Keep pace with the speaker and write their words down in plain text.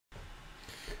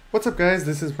What's up guys,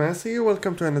 this is Massey.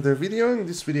 Welcome to another video. In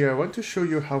this video I want to show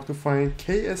you how to find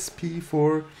KSP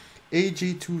for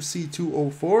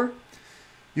Ag2C2O4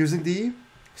 using the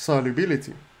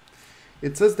solubility.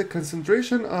 It says the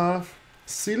concentration of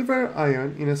silver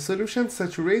ion in a solution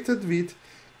saturated with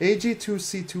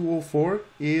Ag2C2O4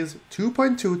 is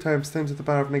 2.2 times 10 to the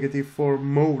power of negative 4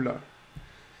 molar.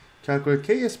 Calculate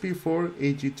KSP for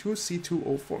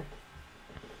Ag2C2O4.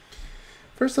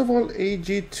 First of all,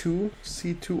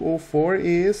 Ag2C2O4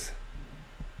 is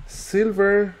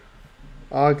silver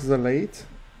oxalate,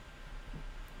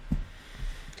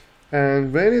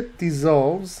 and when it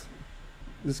dissolves,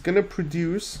 it's going to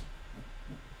produce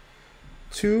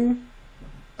two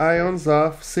ions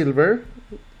of silver,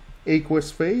 aqueous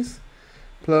phase,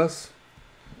 plus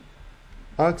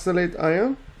oxalate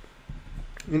ion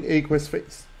in aqueous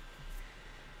phase.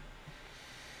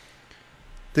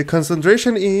 The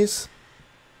concentration is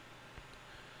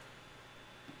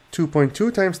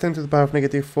 2.2 times 10 to the power of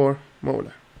negative 4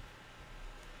 molar.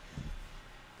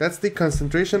 That's the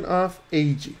concentration of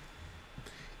Ag.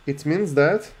 It means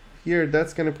that here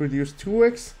that's going to produce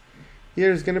 2x,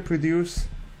 here is going to produce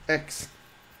x.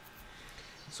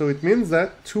 So it means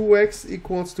that 2x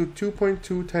equals to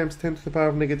 2.2 times 10 to the power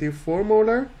of negative 4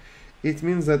 molar. It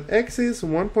means that x is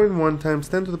 1.1 times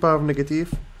 10 to the power of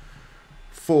negative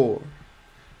 4.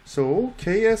 So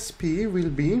KSP will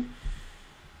be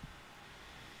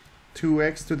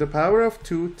 2x to the power of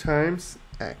 2 times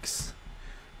x,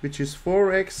 which is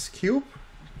 4x cubed.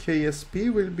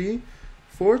 KSP will be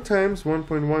 4 times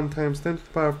 1.1 times 10 to the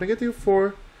power of negative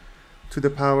 4 to the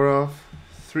power of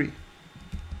 3.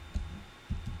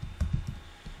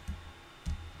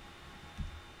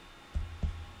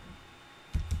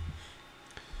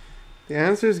 The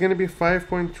answer is going to be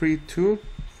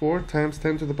 5.324 times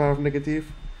 10 to the power of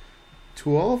negative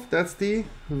 12. That's the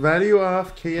value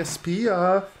of KSP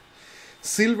of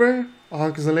silver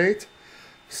oxalate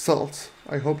salt.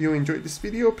 I hope you enjoyed this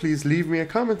video. Please leave me a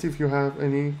comment if you have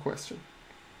any question.